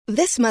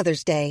This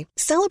Mother's Day,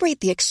 celebrate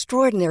the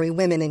extraordinary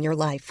women in your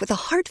life with a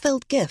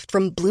heartfelt gift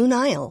from Blue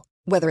Nile.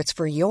 Whether it's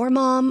for your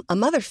mom, a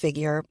mother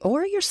figure,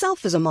 or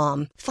yourself as a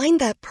mom, find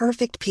that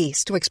perfect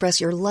piece to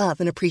express your love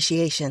and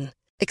appreciation.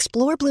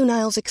 Explore Blue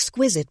Nile's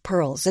exquisite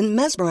pearls and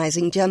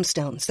mesmerizing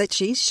gemstones that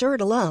she's sure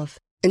to love.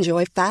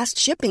 Enjoy fast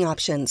shipping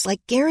options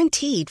like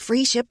guaranteed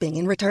free shipping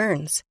and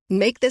returns.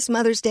 Make this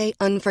Mother's Day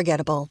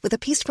unforgettable with a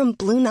piece from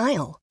Blue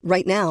Nile.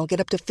 Right now, get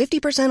up to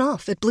 50%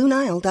 off at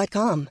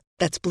BlueNile.com.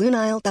 That's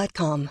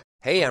BlueNile.com.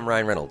 Hey, I'm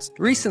Ryan Reynolds.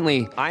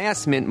 Recently, I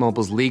asked Mint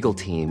Mobile's legal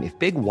team if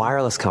big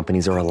wireless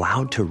companies are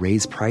allowed to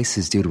raise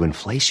prices due to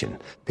inflation.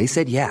 They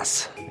said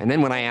yes. And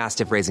then when I asked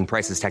if raising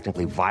prices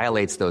technically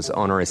violates those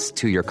onerous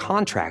two-year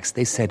contracts,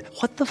 they said,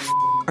 "What the f***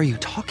 are you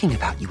talking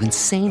about, you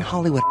insane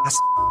Hollywood ass?"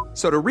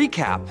 So to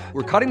recap,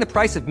 we're cutting the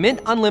price of Mint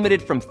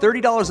Unlimited from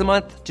 $30 a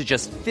month to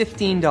just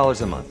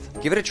 $15 a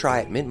month. Give it a try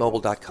at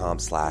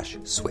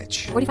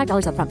mintmobile.com/switch.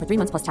 $45 up front for 3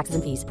 months plus taxes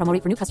and fees. Promo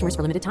rate for new customers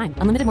for limited time.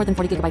 Unlimited more than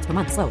 40 gigabytes per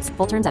month. Slows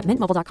full terms at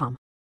mintmobile.com.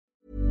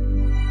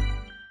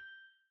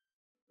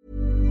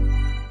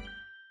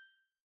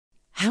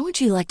 How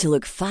would you like to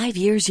look 5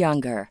 years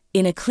younger?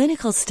 In a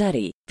clinical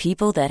study,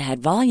 people that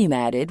had volume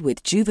added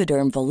with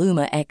Juvederm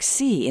Voluma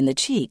XC in the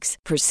cheeks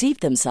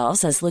perceived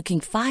themselves as looking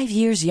 5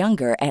 years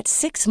younger at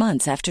 6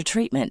 months after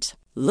treatment.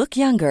 Look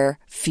younger,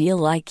 feel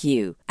like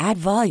you. Add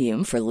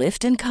volume for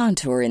lift and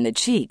contour in the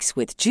cheeks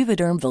with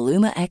Juvederm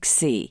Voluma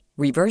XC.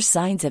 Reverse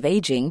signs of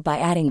aging by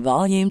adding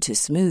volume to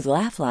smooth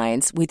laugh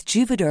lines with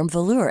Juvederm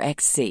Volure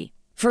XC.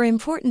 For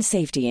important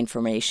safety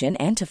information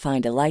and to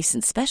find a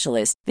licensed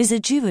specialist,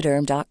 visit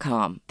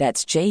Juvederm.com.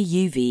 That's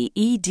JUVEDERM.com.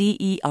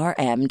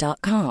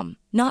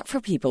 Not for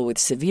people with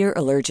severe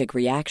allergic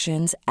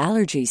reactions,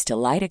 allergies to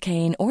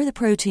lidocaine, or the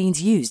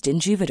proteins used in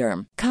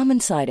Juvederm. Common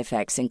side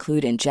effects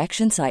include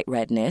injection site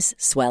redness,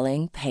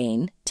 swelling,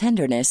 pain,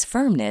 tenderness,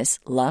 firmness,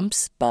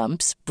 lumps,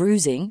 bumps,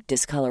 bruising,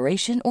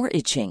 discoloration, or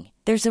itching.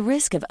 There's a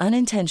risk of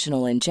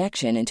unintentional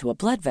injection into a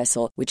blood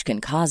vessel, which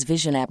can cause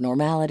vision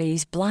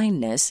abnormalities,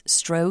 blindness,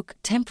 stroke,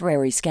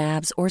 temporary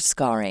scabs, or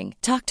scarring.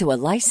 Talk to a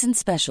licensed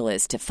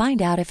specialist to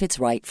find out if it's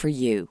right for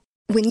you.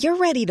 When you're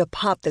ready to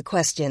pop the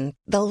question,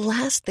 the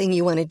last thing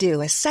you want to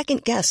do is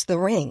second-guess the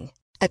ring.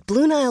 At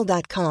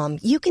BlueNile.com,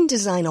 you can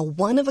design a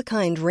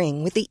one-of-a-kind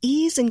ring with the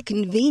ease and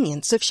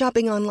convenience of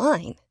shopping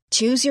online.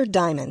 Choose your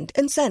diamond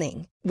and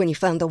setting. When you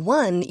find the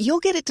one, you'll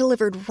get it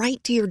delivered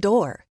right to your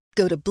door.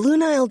 Go to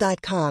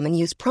BlueNile.com and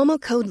use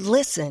promo code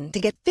LISTEN to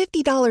get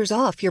 $50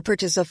 off your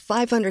purchase of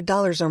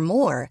 $500 or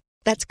more.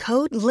 That's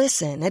code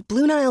LISTEN at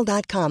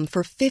BlueNile.com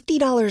for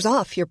 $50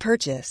 off your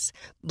purchase.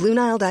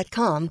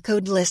 BlueNile.com,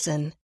 code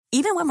LISTEN.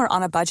 Even when we're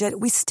on a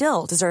budget, we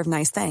still deserve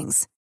nice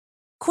things.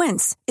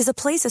 Quince is a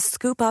place to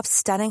scoop up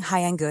stunning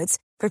high-end goods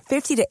for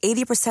 50 to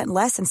 80%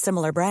 less than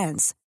similar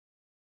brands.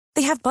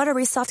 They have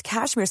buttery soft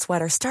cashmere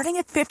sweaters starting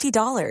at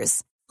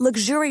 $50,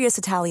 luxurious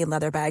Italian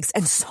leather bags,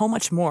 and so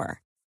much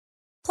more.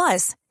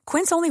 Plus,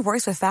 Quince only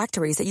works with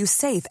factories that use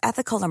safe,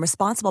 ethical, and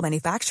responsible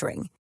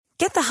manufacturing.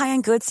 Get the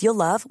high-end goods you'll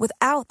love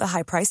without the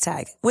high price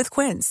tag with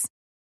Quince.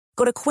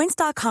 Go to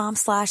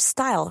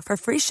quince.com/style for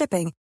free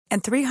shipping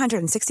and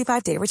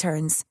 365-day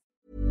returns.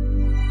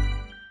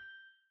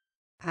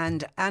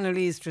 And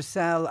Annalise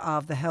Dressel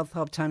of the Health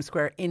Hub Times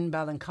Square in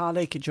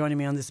Ballincollig joining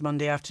me on this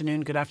Monday afternoon.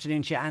 Good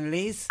afternoon to you,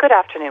 Annalise. Good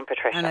afternoon,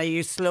 Patricia. And are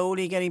you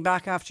slowly getting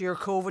back after your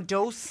COVID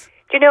dose?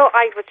 Do you know,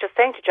 I was just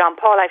saying to John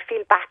Paul, I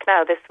feel back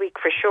now this week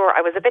for sure.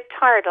 I was a bit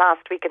tired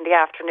last week in the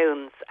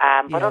afternoons,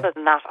 but other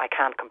than that, I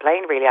can't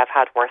complain really. I've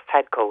had worse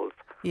head colds.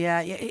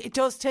 Yeah, it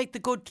does take the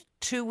good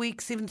 2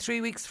 weeks, even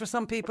 3 weeks for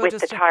some people. With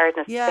the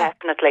tiredness,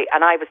 definitely.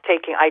 And I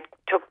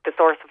took the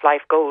Source of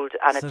Life Gold,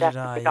 and it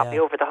definitely got me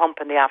over the hump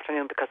in the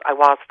afternoon, because I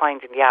was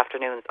finding the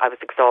afternoons I was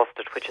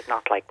exhausted, which is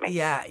not like me.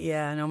 Yeah,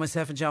 I know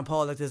myself and John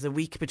Paul, there's a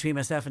week between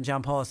myself and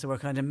John Paul, so we're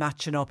kind of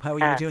matching up how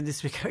you doing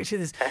this week. But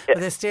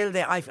there's still,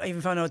 I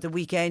even found out the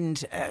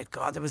weekend,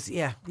 there was,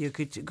 you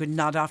could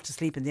nod off to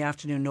sleep in the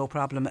afternoon, no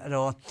problem at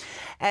all.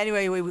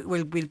 Anyway,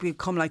 we'll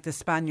become like the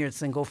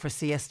Spaniards and go for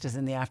siestas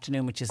in the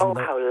afternoon, which isn't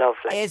how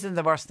lovely. Isn't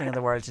the worst thing in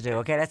the world to do.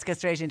 Okay, let's get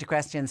straight into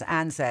questions.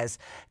 Anne says,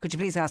 could you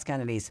please ask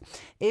Annalise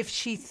if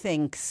she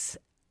thinks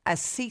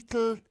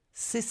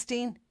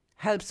acetylcysteine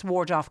helps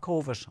ward off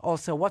COVID?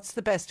 Also, what's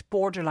the best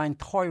borderline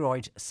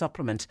thyroid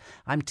supplement?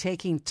 I'm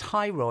taking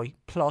Thyroid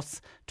Plus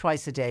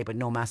twice a day, but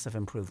no massive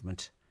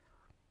improvement.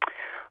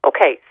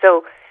 Okay,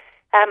 so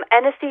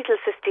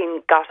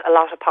N-acetylcysteine got a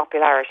lot of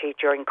popularity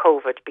during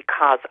COVID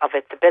because of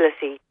its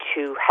ability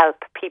to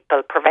help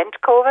people prevent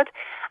COVID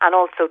and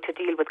also to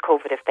deal with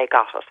COVID if they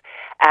got it.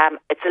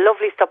 It's a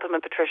lovely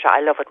supplement, Patricia.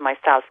 I love it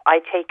myself. I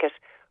take it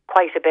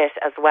quite a bit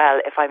as well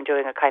if I'm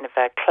doing a kind of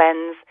a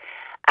cleanse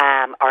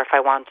or if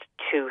I want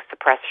to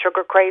suppress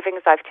sugar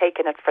cravings. I've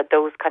taken it for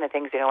those kind of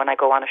things, when I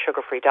go on a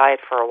sugar-free diet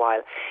for a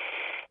while.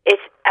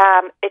 It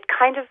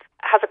kind of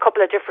has a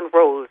couple of different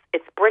roles.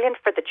 It's brilliant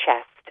for the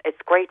chest. It's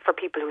great for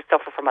people who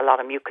suffer from a lot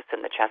of mucus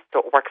in the chest,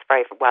 so it works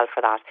very well for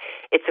that.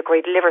 It's a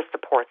great liver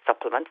support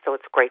supplement, so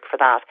it's great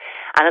for that.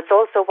 And it's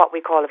also what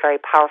we call a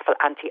very powerful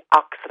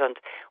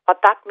antioxidant.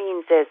 What that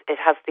means is it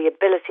has the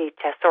ability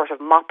to sort of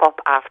mop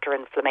up after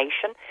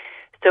inflammation.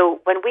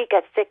 So when we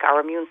get sick, our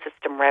immune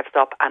system revs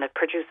up and it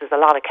produces a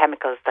lot of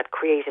chemicals that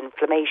create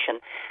inflammation.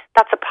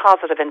 That's a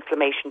positive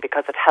inflammation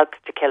because it helps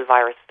to kill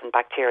viruses and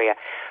bacteria.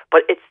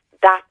 But it's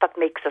that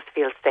makes us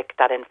feel sick,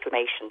 that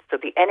inflammation. So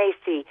the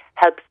NAC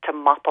helps to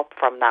mop up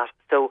from that,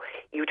 so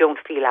you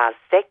don't feel as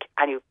sick,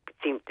 and you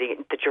seem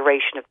the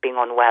duration of being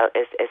unwell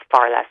is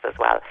far less as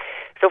well.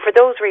 So for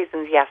those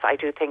reasons, yes, I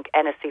do think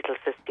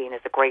N-acetylcysteine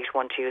is a great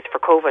one to use for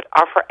COVID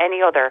or for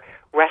any other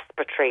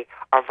respiratory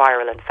or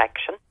viral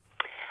infection.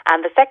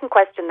 And the second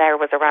question there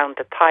was around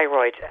the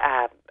thyroid,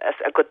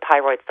 a good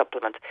thyroid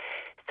supplement.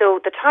 So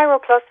the Thyro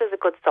Plus is a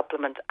good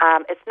supplement.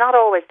 It's not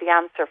always the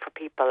answer for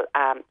people.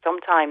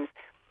 Sometimes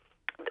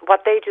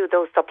what they do,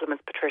 those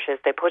supplements, Patricia, is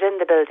they put in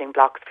the building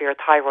blocks for your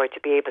thyroid to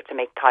be able to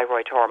make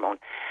thyroid hormone.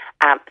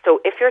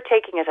 So if you're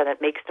taking it and it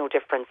makes no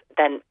difference,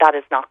 then that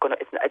is not going to,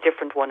 a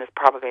different one is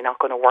probably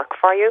not going to work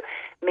for you.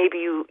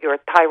 Maybe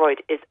your thyroid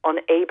is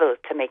unable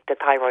to make the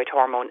thyroid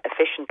hormone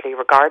efficiently,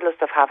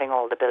 regardless of having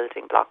all the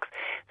building blocks.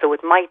 So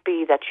it might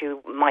be that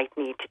you might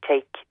need to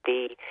take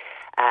the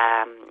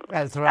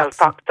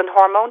L-thyroxine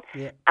hormone.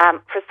 Yeah.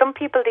 For some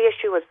people, the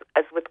issue is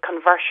with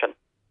conversion.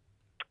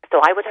 So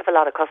I would have a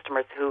lot of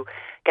customers who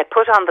get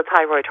put on the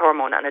thyroid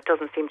hormone and it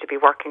doesn't seem to be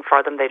working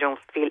for them. They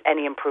don't feel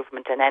any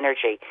improvement in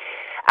energy.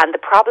 And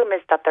the problem is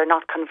that they're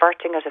not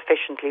converting it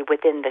efficiently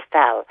within the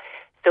cell.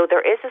 So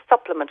there is a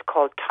supplement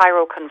called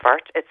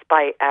ThyroConvert. It's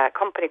by a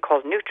company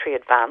called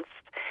NutriAdvanced,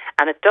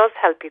 and it does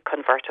help you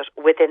convert it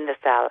within the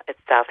cell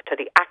itself to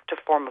the active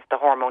form of the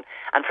hormone.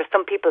 And for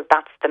some people,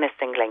 that's the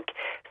missing link.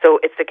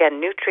 So it's, again,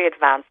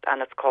 NutriAdvanced,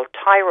 and it's called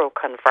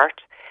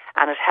ThyroConvert,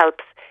 and it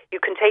helps. You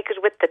can take it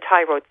with the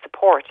thyroid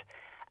support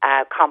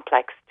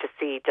complex to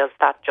see, does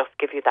that just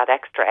give you that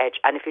extra edge?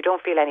 And if you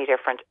don't feel any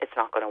different, it's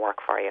not going to work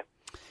for you.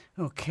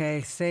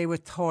 Okay, say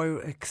with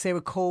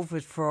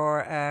COVID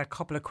for a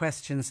couple of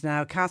questions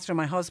now. Catherine,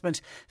 my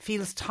husband,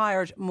 feels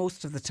tired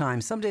most of the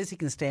time. Some days he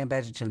can stay in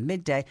bed until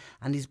midday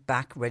and he's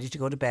back ready to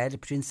go to bed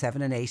between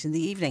 7 and 8 in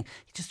the evening.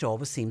 He just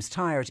always seems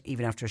tired.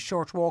 Even after a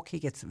short walk, he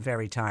gets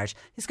very tired.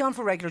 He's gone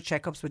for regular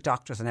checkups with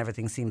doctors and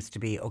everything seems to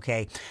be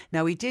okay.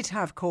 Now, he did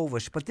have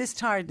COVID, but this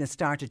tiredness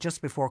started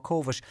just before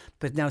COVID,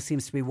 but now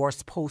seems to be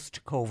worse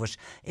post-COVID.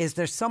 Is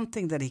there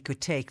something that he could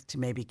take to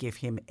maybe give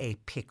him a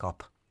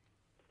pick-up?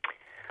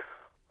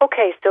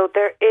 Okay, so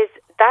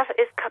that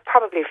is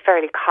probably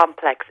fairly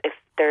complex if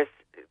there's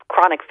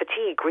chronic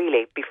fatigue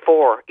really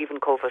before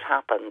even COVID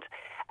happened.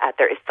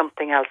 There is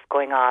something else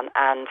going on,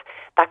 and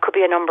that could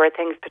be a number of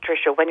things,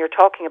 Patricia. When you're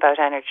talking about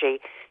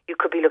energy, you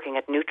could be looking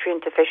at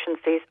nutrient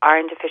deficiencies,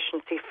 iron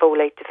deficiency,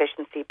 folate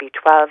deficiency,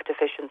 B12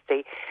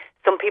 deficiency.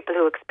 Some people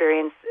who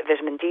experience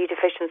vitamin D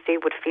deficiency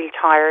would feel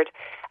tired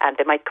and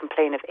they might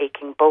complain of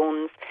aching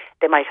bones.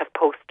 They might have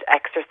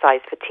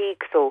post-exercise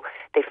fatigue, so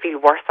they feel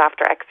worse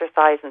after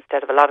exercise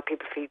instead of a lot of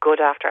people feel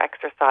good after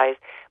exercise,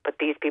 but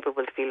these people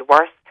will feel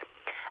worse.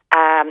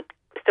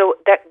 So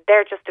there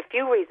are just a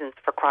few reasons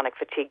for chronic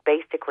fatigue,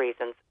 basic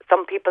reasons.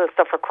 Some people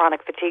suffer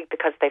chronic fatigue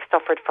because they've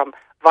suffered from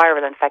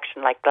viral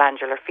infection like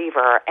glandular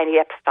fever or any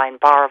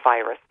Epstein-Barr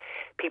virus.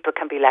 People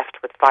can be left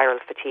with viral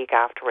fatigue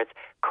afterwards.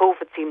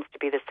 COVID seems to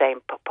be the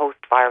same,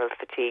 post-viral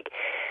fatigue.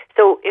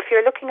 So if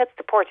you're looking at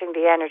supporting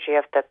the energy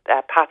of the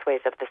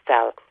pathways of the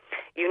cell,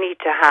 you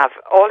need to have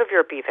all of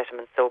your B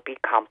vitamins, so B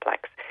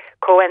complex.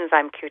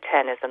 Coenzyme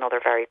Q10 is another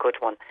very good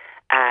one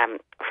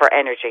for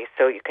energy,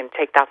 so you can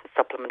take that in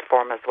supplement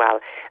form as well.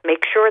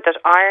 Make sure that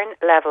iron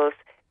levels,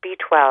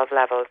 B12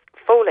 levels,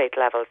 folate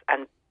levels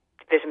and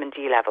vitamin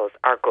D levels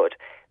are good,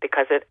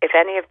 because if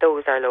any of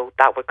those are low,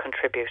 that would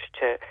contribute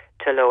to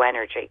low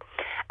energy.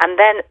 And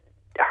then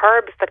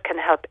herbs that can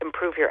help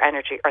improve your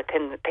energy are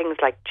things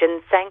like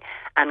ginseng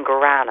and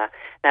guarana.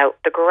 Now,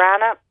 the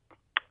guarana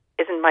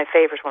isn't my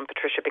favourite one,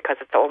 Patricia, because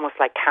it's almost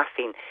like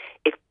caffeine.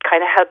 It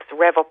kind of helps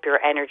rev up your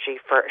energy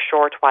for a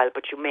short while,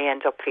 but you may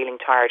end up feeling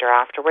tireder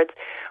afterwards.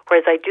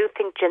 Whereas I do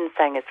think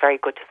ginseng is very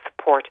good to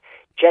support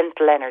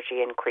gentle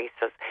energy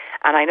increases.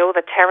 And I know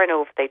that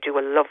Terranova, they do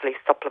a lovely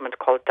supplement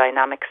called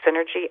Dynamic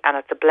Synergy, and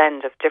it's a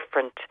blend of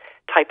different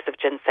types of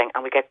ginseng,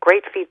 and we get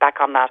great feedback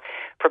on that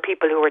for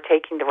people who are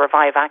taking the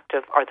Revive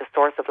Active or the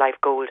Source of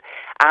Life Gold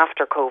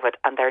after COVID,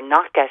 and they're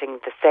not getting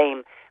the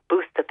same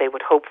boost that they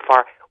would hope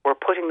for. We're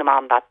putting them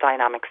on that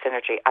Dynamic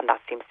Synergy, and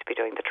that seems to be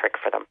doing the trick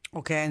for them.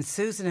 Okay, and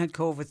Susan had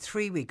COVID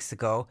 3 weeks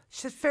ago.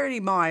 She had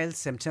fairly mild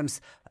symptoms,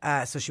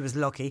 so she was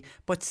lucky.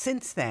 But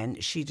since then,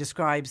 she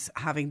describes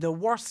having the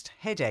worst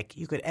headache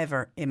you could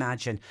ever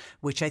imagine,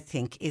 which I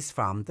think is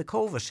from the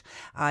COVID.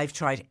 I've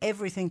tried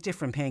everything,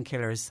 different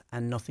painkillers,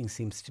 and nothing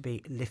seems to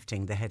be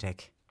lifting the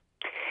headache.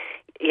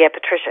 Yeah,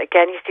 Patricia,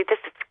 again, you see,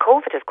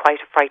 COVID is quite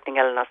a frightening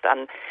illness,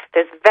 and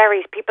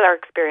people are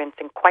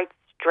experiencing quite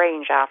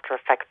strange after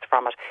effects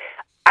from it.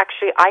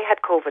 Actually, I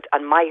had COVID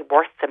and my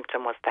worst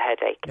symptom was the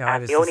headache. Yeah,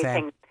 the only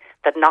thing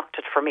that knocked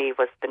it for me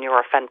was the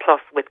Nurofen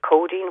Plus with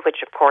codeine,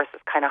 which of course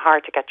is kind of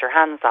hard to get your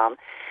hands on.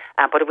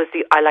 But it was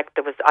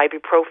there was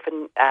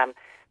ibuprofen,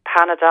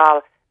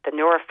 Panadol, the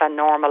Nurofen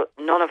Normal.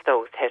 None of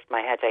those hit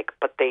my headache,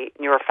 but the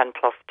Nurofen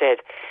Plus did.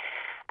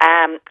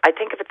 I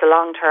think if it's a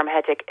long-term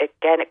headache,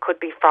 again, it could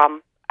be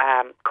from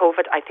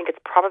COVID. I think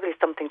it's probably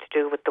something to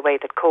do with the way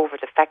that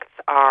COVID affects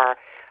our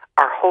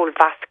whole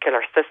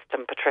vascular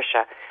system,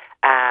 Patricia,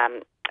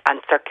 and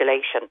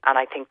circulation. And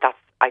I think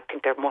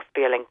there must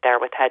be a link there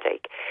with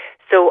headache.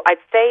 So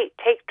I'd say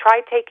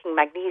try taking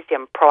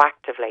magnesium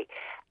proactively.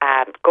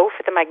 Go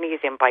for the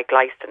magnesium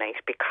biglycinate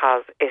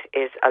because it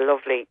is a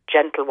lovely,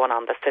 gentle one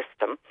on the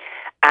system.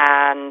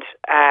 And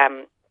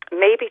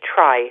maybe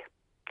try,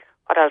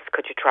 what else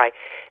could you try?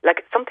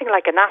 Like something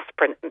like an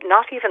aspirin,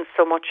 not even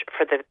so much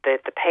for the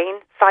pain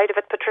side of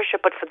it, Patricia,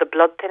 but for the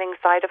blood thinning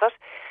side of it.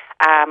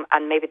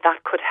 And maybe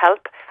that could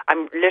help.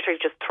 I'm literally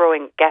just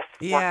throwing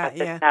guesswork at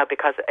this now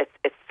because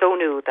it's so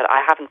new that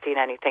I haven't seen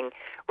anything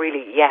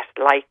really yet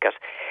like it.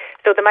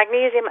 So the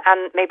magnesium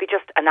and maybe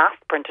just an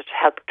aspirin to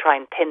help try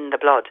and thin the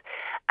blood,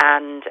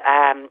 and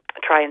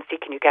try and see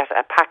can you get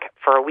a pack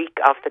for a week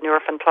of the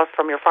Nurofen Plus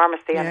from your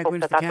pharmacy. Yeah, and go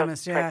hope to the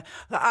chemist. Yeah,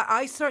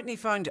 I certainly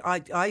found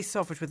I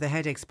suffered with the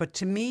headaches, but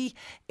to me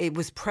it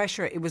was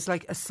pressure. It was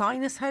like a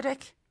sinus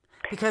headache.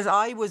 Because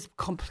I was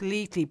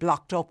completely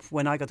blocked up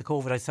when I got the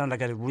COVID. I sounded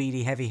like I had a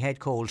really heavy head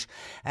cold.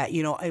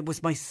 It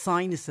was my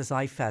sinuses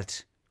I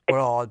felt were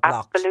all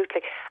blocked.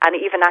 Absolutely. And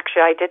even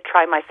actually I did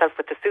try myself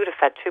with the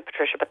Sudafed too,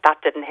 Patricia, but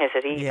that didn't hit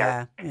it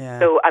either. Yeah.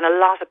 So, and a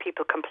lot of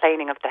people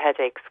complaining of the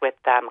headaches with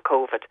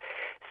COVID.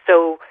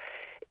 So,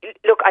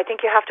 look, I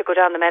think you have to go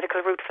down the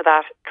medical route for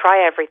that.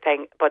 Try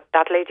everything. But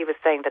that lady was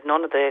saying that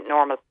none of the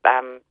normal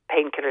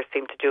painkillers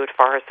seem to do it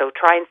for her. So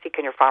try and see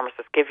can your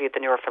pharmacist give you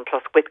the Nurofen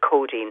Plus with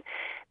codeine.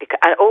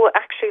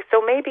 So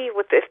maybe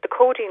if the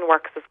codeine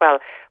works as well,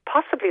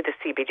 possibly the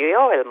CBD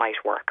oil might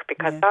work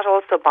because that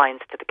also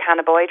binds to the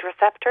cannabinoid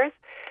receptors.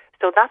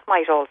 So that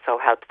might also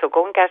help. So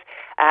go and get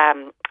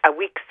a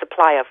week's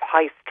supply of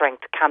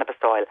high-strength cannabis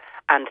oil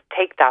and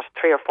take that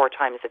 3 or 4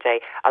 times a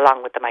day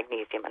along with the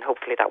magnesium, and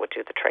hopefully that would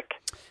do the trick.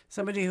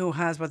 Somebody who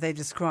has what they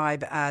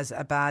describe as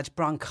a bad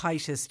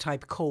bronchitis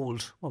type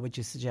cold, what would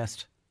you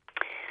suggest?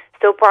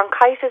 So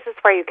bronchitis is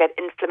where you get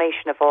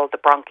inflammation of all the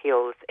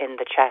bronchioles in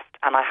the chest,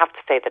 and I have to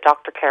say the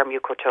Dr. Claire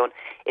Mucotone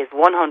is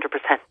 100%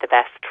 the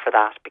best for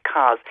that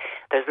because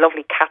there's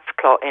lovely cat's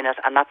claw in it,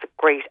 and that's a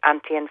great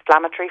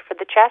anti-inflammatory for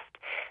the chest.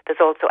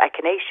 There's also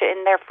echinacea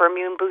in there for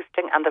immune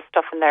boosting, and there's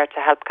stuff in there to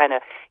help kind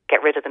of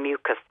get rid of the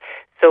mucus.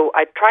 So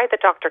I'd try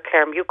the Dr.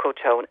 Claire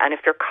Mucotone, and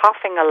if you're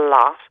coughing a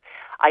lot,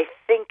 I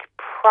think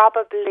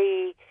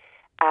probably,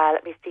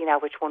 let me see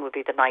now which one would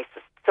be the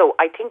nicest. So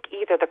I think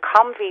either the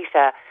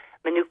Comvita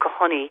Manuka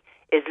Honey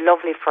is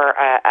lovely for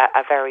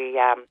a very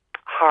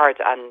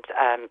hard and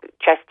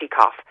chesty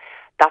cough.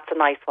 That's a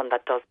nice one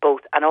that does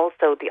both. And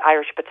also the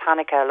Irish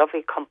Botanica, a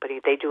lovely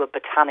company, they do a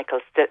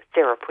botanical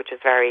syrup, which is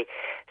very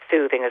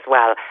soothing as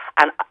well.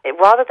 And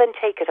rather than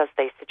take it as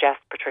they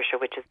suggest, Patricia,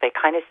 which is they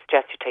kind of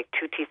suggest you take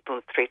 2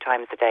 teaspoons 3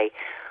 times a day,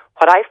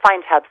 what I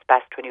find helps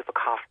best when you have a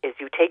cough is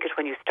you take it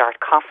when you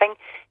start coughing,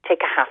 take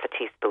a half a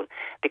teaspoon.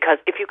 Because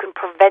if you can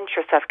prevent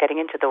yourself getting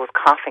into those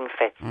coughing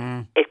fits,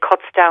 it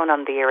cuts down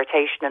on the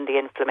irritation and the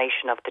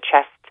inflammation of the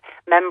chest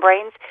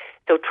membranes.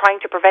 So trying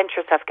to prevent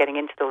yourself getting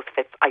into those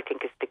fits, I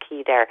think, is the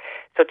key there.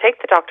 So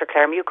take the Dr.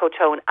 Claire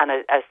Mucotone and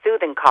a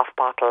soothing cough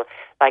bottle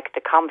like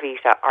the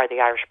Comvita or the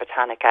Irish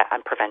Botanica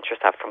and prevent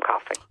yourself from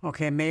coughing.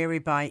 Okay, Mary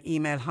by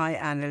email. Hi,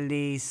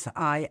 Annalise.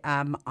 I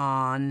am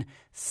on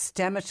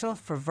Stemetil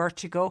for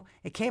vertigo.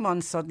 It came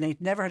on suddenly.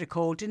 Never had a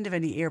cold. Didn't have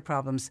any ear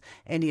problems.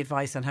 Any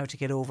advice on how to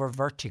get over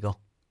vertigo?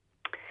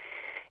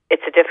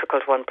 It's a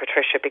difficult one,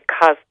 Patricia,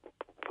 because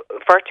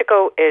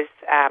vertigo is,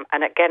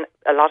 and again,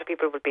 a lot of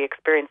people will be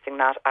experiencing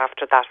that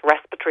after that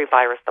respiratory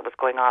virus that was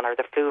going on, or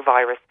the flu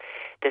virus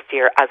this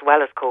year, as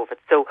well as COVID.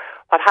 So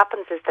what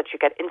happens is that you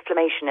get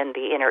inflammation in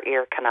the inner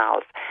ear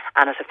canals,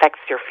 and it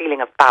affects your feeling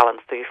of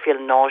balance. So you feel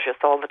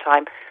nauseous all the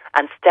time.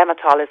 And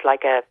Stemetil is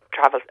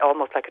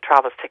almost like a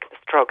travel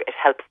sickness drug. It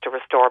helps to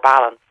restore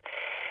balance.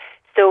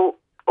 So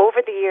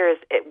over the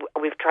years,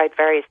 we've tried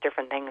various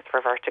different things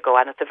for vertigo,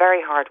 and it's a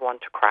very hard one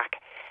to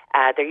crack.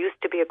 There used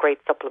to be a great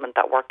supplement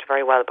that worked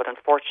very well, but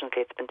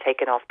unfortunately it's been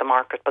taken off the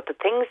market. But the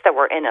things that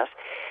were in it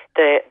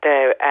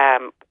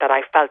that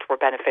I felt were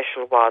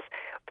beneficial was,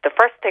 the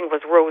first thing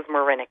was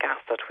rosmarinic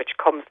acid, which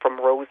comes from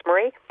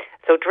rosemary.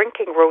 So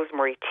drinking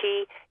rosemary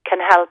tea can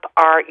help,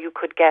 or you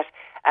could get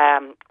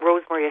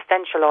rosemary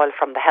essential oil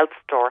from the health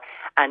store,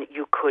 and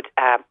you could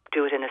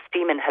do it in a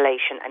steam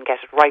inhalation and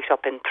get it right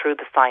up in through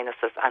the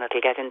sinuses, and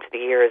it'll get into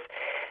the ears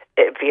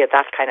via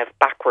that kind of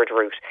backward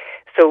route.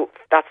 So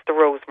that's the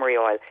rosemary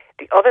oil.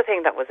 The other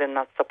thing that was in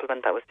that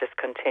supplement that was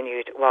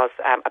discontinued was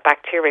a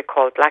bacteria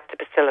called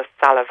Lactobacillus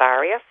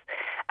salivarius,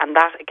 and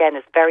that again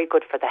is very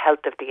good for the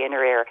health of the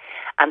inner ear.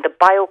 And the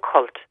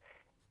BioCult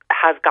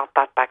has got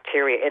that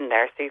bacteria in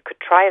there, so you could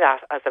try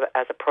that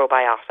as a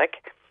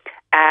probiotic.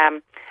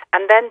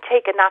 And then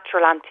take a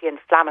natural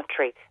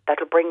anti-inflammatory that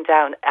will bring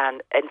down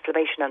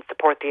inflammation and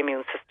support the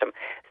immune system.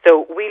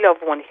 So we love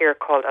one here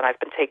called, and I've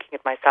been taking it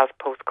myself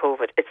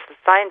post-COVID, it's the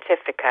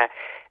Scientifica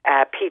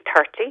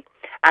P30,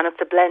 and it's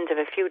a blend of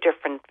a few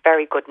different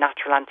very good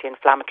natural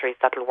anti-inflammatories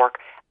that will work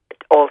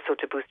also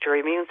to boost your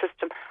immune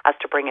system as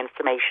to bring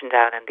inflammation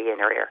down in the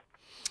inner ear.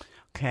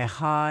 Okay,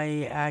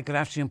 hi, good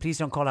afternoon. Please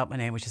don't call out my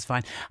name, which is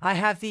fine. I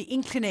have the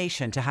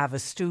inclination to have a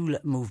stool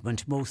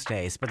movement most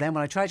days, but then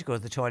when I try to go to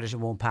the toilet, it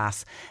won't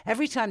pass.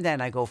 Every time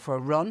then I go for a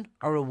run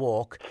or a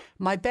walk,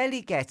 my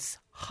belly gets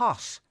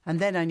hot, and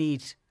then I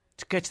need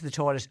to get to the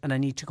toilet and I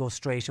need to go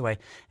straight away.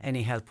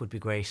 Any help would be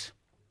great.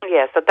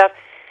 Yeah, so that...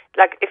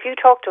 Like, if you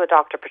talk to a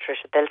doctor,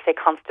 Patricia, they'll say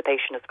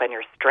constipation is when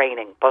you're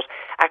straining. But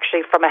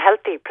actually, from a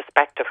healthy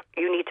perspective,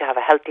 you need to have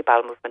a healthy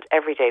bowel movement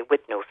every day with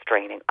no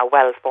straining, a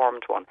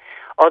well-formed one.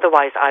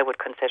 Otherwise, I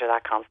would consider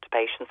that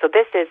constipation. So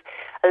this is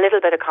a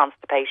little bit of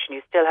constipation.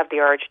 You still have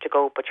the urge to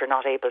go, but you're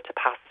not able to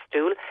pass the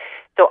stool.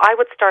 So I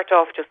would start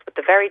off just with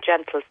the very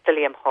gentle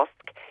psyllium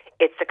husk.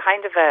 It's a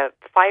kind of a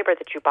fibre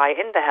that you buy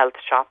in the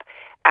health shop,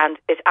 and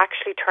it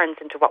actually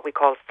turns into what we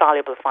call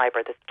soluble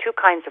fibre. There's two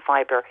kinds of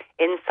fibre,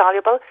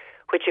 insoluble,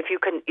 which if you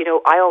can,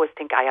 I always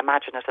think, I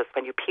imagine it as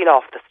when you peel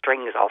off the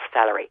strings off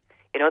celery.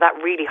 That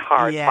really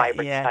hard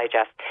fibre to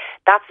digest.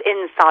 That's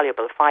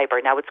insoluble fibre.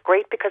 Now, it's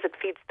great because it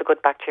feeds the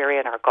good bacteria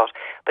in our gut.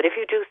 But if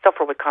you do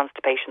suffer with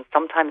constipation,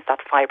 sometimes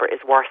that fibre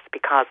is worse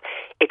because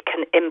it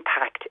can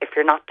impact, if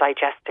you're not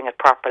digesting it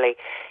properly,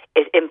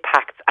 it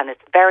impacts, and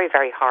it's very,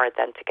 very hard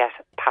then to get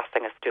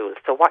passing a stool.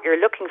 So what you're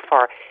looking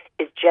for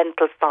is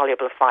gentle,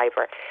 soluble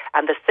fibre.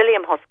 And the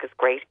psyllium husk is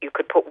great. You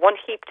could put 1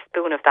 heaped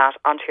spoon of that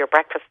onto your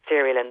breakfast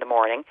cereal in the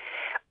morning.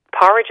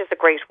 Porridge is a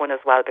great one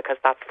as well because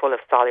that's full of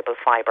soluble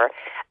fibre.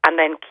 And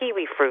then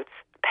kiwi fruits,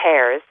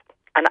 pears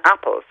and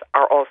apples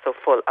are also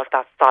full of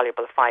that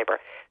soluble fibre.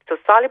 So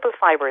soluble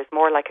fibre is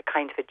more like a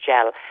kind of a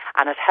gel,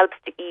 and it helps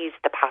to ease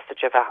the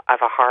passage of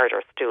a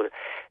harder stool.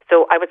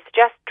 So I would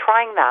suggest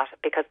trying that,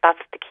 because that's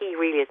the key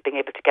really, is being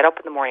able to get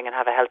up in the morning and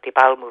have a healthy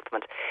bowel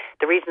movement.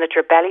 The reason that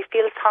your belly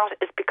feels hot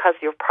is because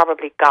you've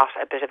probably got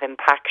a bit of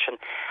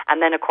impaction. And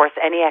then, of course,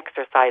 any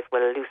exercise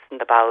will loosen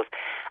the bowels.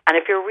 And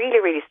if you're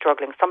really, really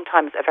struggling,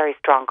 sometimes a very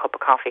strong cup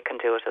of coffee can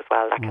do it as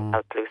well. That can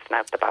help loosen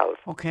out the bowels.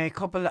 Okay, a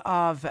couple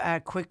of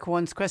quick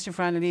ones. Question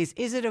for Annalise.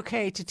 Is it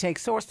okay to take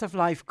Source of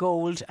Life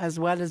Gold as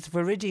well as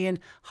Viridian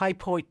High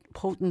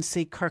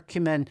Potency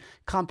Curcumin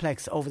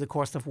Complex over the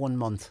course of 1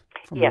 month?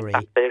 Yes, Marie.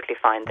 Absolutely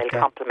fine.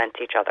 They'll complement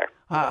each other.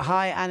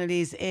 Hi,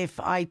 Annalise. If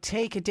I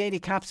take a daily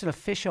capsule of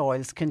fish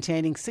oils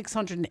containing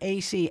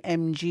 680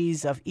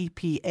 mgs of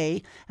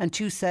EPA and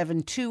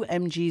 272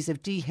 mgs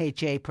of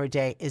DHA per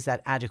day, is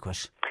that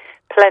adequate?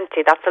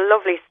 Plenty. That's a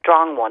lovely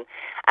strong one.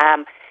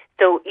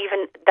 So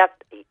even that,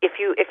 if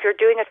you're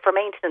doing it for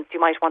maintenance, you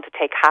might want to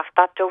take half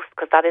that dose,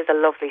 because that is a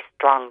lovely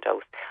strong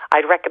dose.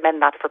 I'd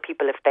recommend that for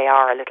people if they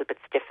are a little bit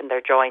stiff in their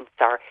joints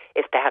or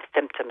if they have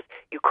symptoms.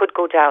 You could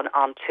go down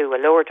onto a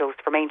lower dose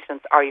for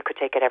maintenance, or you could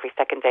take it every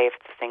second day if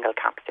it's a single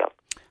capsule.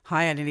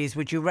 Hi, Annalise.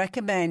 Would you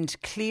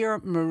recommend Clear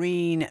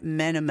Marine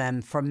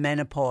Menomem for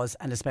menopause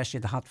and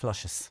especially the hot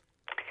flushes?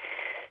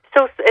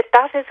 So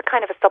that is a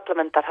kind of a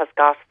supplement that has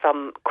got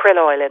some krill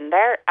oil in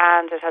there,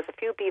 and it has a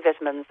few B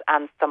vitamins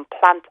and some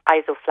plant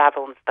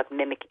isoflavones that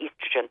mimic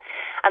estrogen.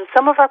 And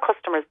some of our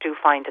customers do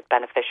find it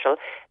beneficial.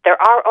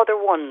 There are other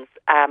ones.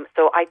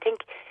 So I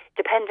think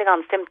depending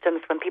on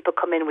symptoms, when people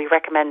come in, we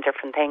recommend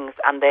different things.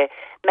 And the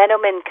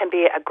Menomin can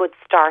be a good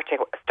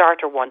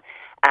starter one,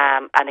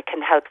 and it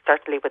can help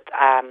certainly with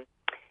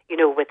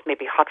with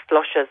maybe hot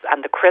flushes.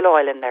 And the krill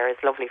oil in there is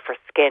lovely for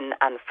skin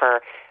and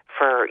for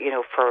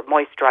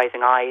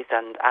moisturising eyes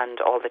and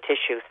all the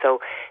tissues. So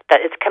that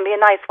it can be a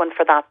nice one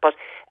for that. But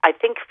I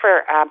think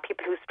for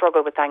people who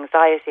struggle with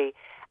anxiety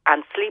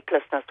and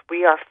sleeplessness,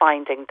 we are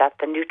finding that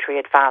the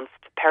Nutri-Advanced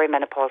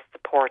Perimenopause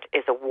Support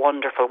is a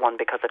wonderful one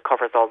because it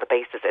covers all the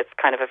bases. It's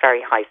kind of a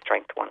very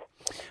high-strength one.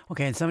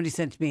 Okay, and somebody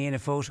sent me in a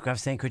photograph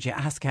saying, could you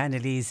ask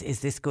Annalise,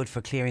 is this good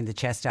for clearing the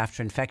chest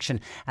after infection?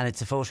 And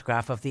it's a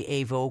photograph of the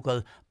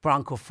Avogel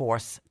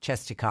Bronchoforce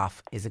Chesty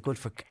Cough. Is it good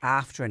for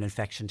after an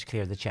infection to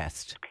clear the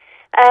chest?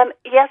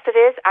 Yes, it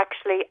is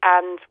actually.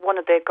 And one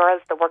of the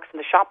girls that works in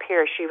the shop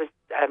here, she was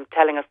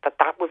telling us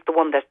that was the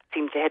one that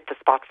seemed to hit the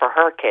spot for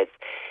her kids.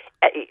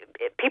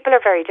 People are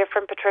very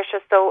different,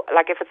 Patricia. So,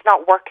 like, if it's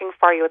not working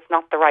for you, it's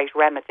not the right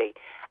remedy.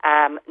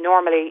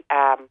 Normally,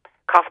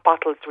 cough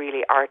bottles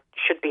really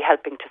should be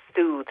helping to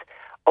soothe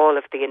all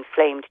of the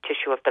inflamed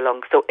tissue of the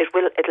lung. So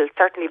it'll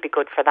certainly be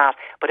good for that,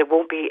 but it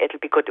won't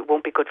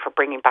be good for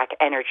bringing back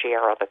energy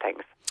or other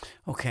things.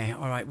 Okay,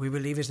 all right, we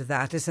will leave it at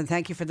that. Listen,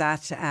 thank you for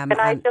that. Can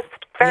I just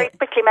very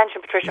quickly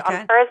mention, Patricia,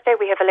 on Thursday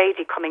we have a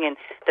lady coming in.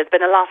 There's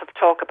been a lot of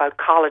talk about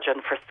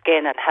collagen for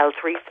skin and health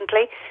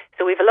recently.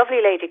 So we have a lovely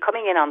lady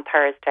coming in on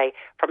Thursday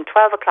from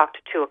 12 o'clock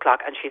to 2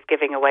 o'clock, and she's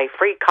giving away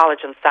free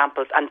collagen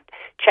samples and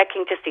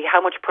checking to see how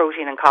much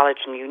protein and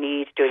collagen you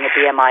need, doing a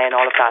BMI and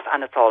all of that,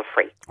 and it's all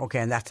free. Okay,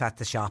 and that's at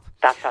the shop?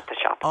 That's at the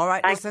shop. All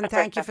right, Thanks, listen,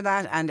 thank you for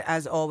that. And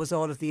as always,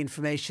 all of the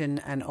information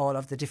and all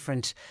of the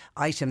different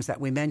items that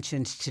we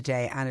mentioned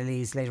today,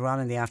 Annalise, later on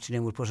in the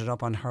afternoon, will put it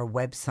up on her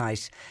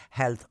website,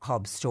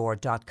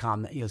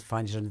 healthhubstore.com. You'll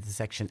find it under the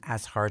section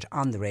As Heard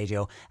on the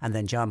Radio. And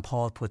then John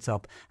Paul puts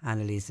up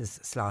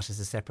Annalise's slot as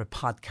a separate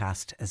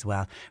podcast as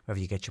well,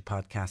 wherever you get your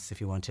podcasts, if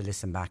you want to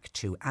listen back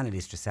to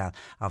Annalise Dressel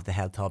of the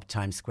Health Hub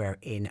Times Square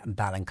in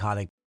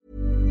Ballincollig.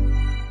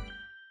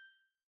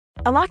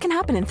 A lot can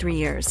happen in 3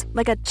 years,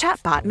 like a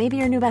chatbot may be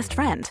your new best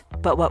friend.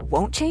 But what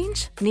won't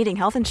change? Needing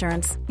health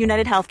insurance.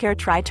 United Healthcare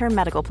Tri-Term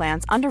Medical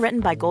Plans, underwritten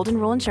by Golden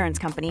Rule Insurance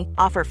Company,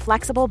 offer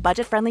flexible,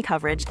 budget-friendly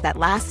coverage that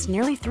lasts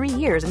nearly 3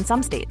 years in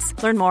some states.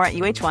 Learn more at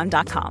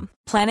uh1.com.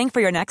 Planning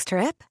for your next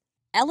trip?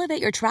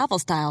 Elevate your travel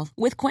style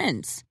with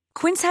Quince.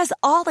 Quince has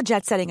all the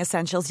jet-setting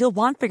essentials you'll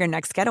want for your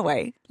next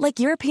getaway, like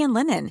European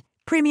linen,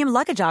 premium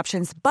luggage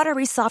options,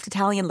 buttery soft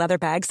Italian leather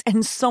bags,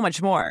 and so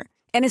much more.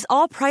 And is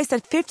all priced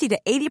at 50 to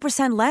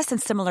 80% less than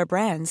similar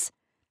brands.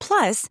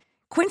 Plus,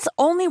 Quince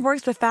only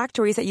works with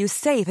factories that use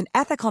safe and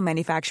ethical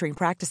manufacturing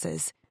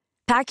practices.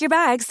 Pack your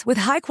bags with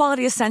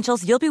high-quality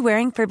essentials you'll be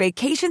wearing for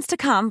vacations to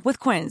come with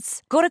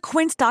Quince. Go to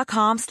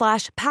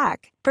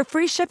quince.com/pack for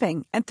free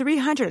shipping and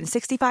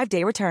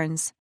 365-day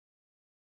returns.